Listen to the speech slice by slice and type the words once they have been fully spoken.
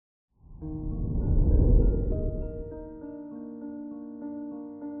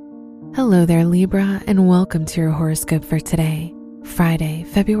Hello there, Libra, and welcome to your horoscope for today, Friday,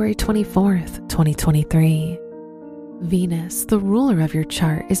 February 24th, 2023. Venus, the ruler of your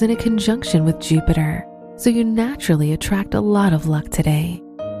chart, is in a conjunction with Jupiter, so you naturally attract a lot of luck today.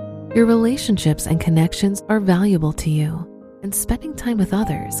 Your relationships and connections are valuable to you, and spending time with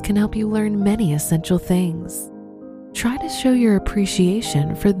others can help you learn many essential things. Try to show your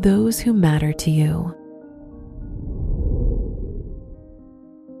appreciation for those who matter to you.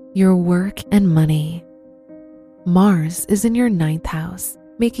 Your work and money. Mars is in your 9th house,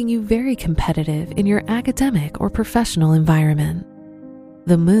 making you very competitive in your academic or professional environment.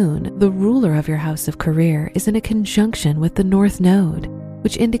 The moon, the ruler of your house of career, is in a conjunction with the North Node,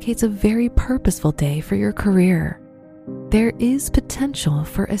 which indicates a very purposeful day for your career. There is potential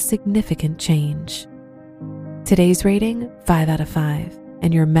for a significant change. Today's rating, 5 out of 5,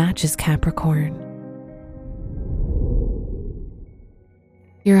 and your match is Capricorn.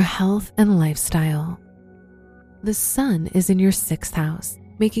 Your health and lifestyle. The sun is in your 6th house,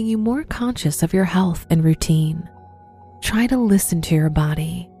 making you more conscious of your health and routine. Try to listen to your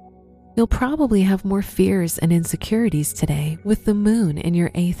body. You'll probably have more fears and insecurities today with the moon in your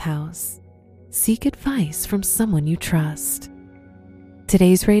 8th house. Seek advice from someone you trust.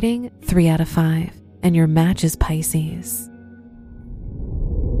 Today's rating, 3 out of 5, and your match is Pisces.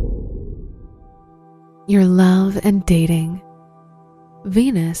 Your love and dating.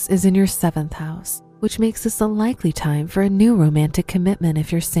 Venus is in your 7th house, which makes this a likely time for a new romantic commitment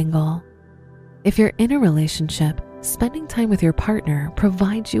if you're single. If you're in a relationship, spending time with your partner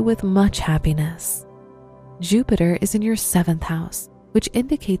provides you with much happiness. Jupiter is in your 7th house, which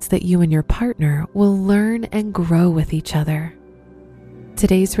indicates that you and your partner will learn and grow with each other.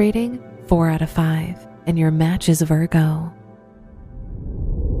 Today's rating, 4 out of 5, and your match is Virgo.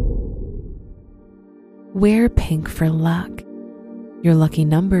 Wear pink for luck. Your lucky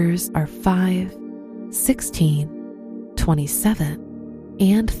numbers are 5, 16, 27,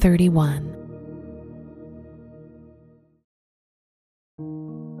 and 31.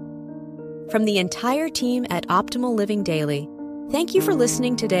 From the entire team at Optimal Living Daily, thank you for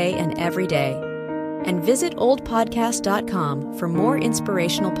listening today and every day. And visit oldpodcast.com for more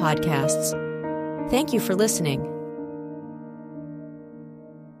inspirational podcasts. Thank you for listening.